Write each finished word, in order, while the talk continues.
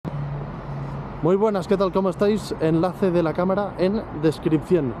Muy buenas, ¿qué tal? ¿Cómo estáis? Enlace de la cámara en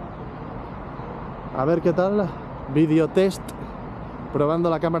descripción. A ver qué tal. Video test. Probando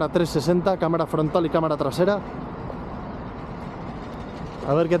la cámara 360, cámara frontal y cámara trasera.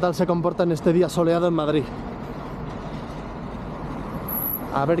 A ver qué tal se comporta en este día soleado en Madrid.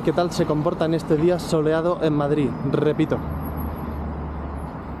 A ver qué tal se comporta en este día soleado en Madrid. Repito.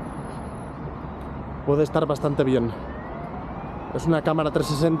 Puede estar bastante bien. Es una cámara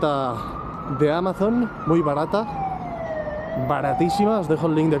 360 de Amazon, muy barata, baratísima. Os dejo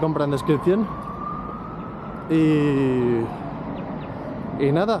el link de compra en descripción. Y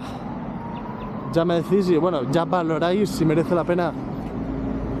nada, ya me decís y bueno, ya valoráis si merece la pena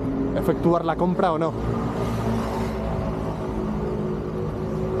efectuar la compra o no.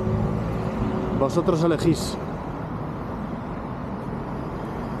 Vosotros elegís.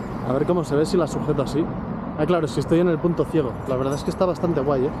 A ver cómo se ve si la sujeto así. Ah, claro, si estoy en el punto ciego. La verdad es que está bastante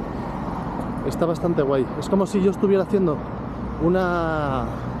guay, ¿eh? Está bastante guay. Es como si yo estuviera haciendo una...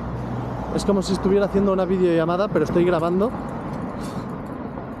 Es como si estuviera haciendo una videollamada, pero estoy grabando.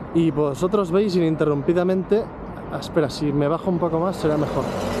 Y vosotros veis ininterrumpidamente... Ah, espera, si me bajo un poco más será mejor.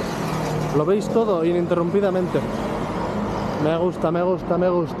 Lo veis todo ininterrumpidamente. Me gusta, me gusta, me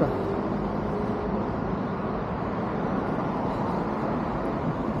gusta.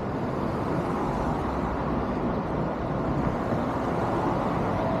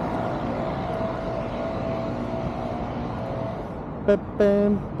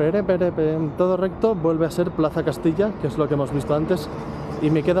 Todo recto, vuelve a ser Plaza Castilla, que es lo que hemos visto antes, y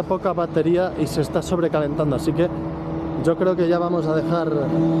me queda poca batería y se está sobrecalentando, así que yo creo que ya vamos a dejar de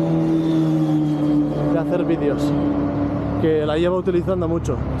hacer vídeos, que la llevo utilizando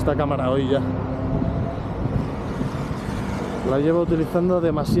mucho esta cámara hoy ya. La llevo utilizando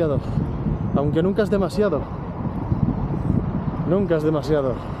demasiado, aunque nunca es demasiado. Nunca es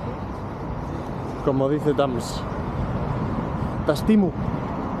demasiado, como dice Tams. Tastimu.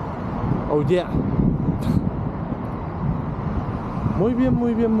 Oh yeah. Muy bien,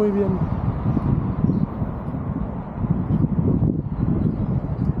 muy bien, muy bien.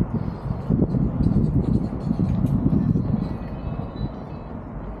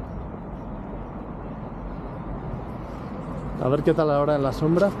 A ver qué tal ahora en la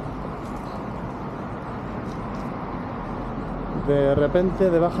sombra. De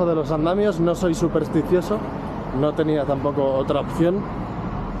repente debajo de los andamios, no soy supersticioso. No tenía tampoco otra opción,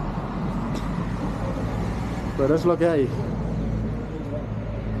 pero es lo que hay.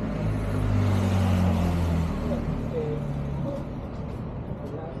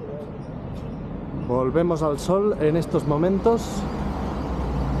 Volvemos al sol en estos momentos.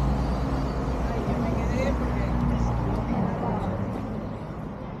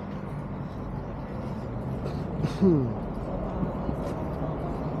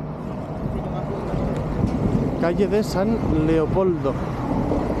 Calle de San Leopoldo.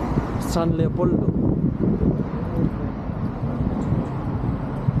 San Leopoldo.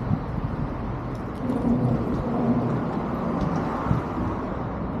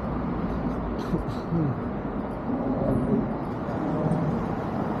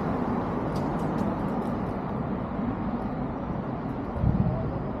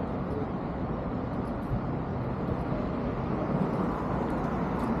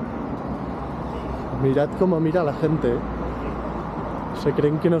 Mirad cómo mira la gente, ¿eh? Se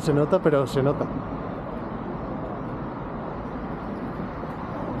creen que no se nota, pero se nota.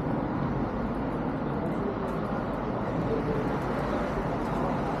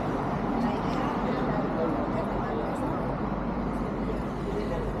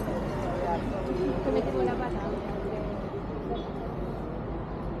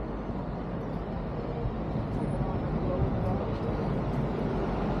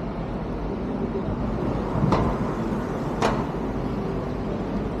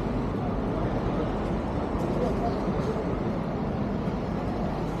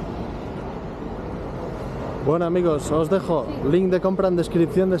 Bueno amigos, os dejo link de compra en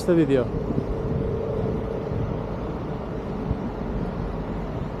descripción de este vídeo.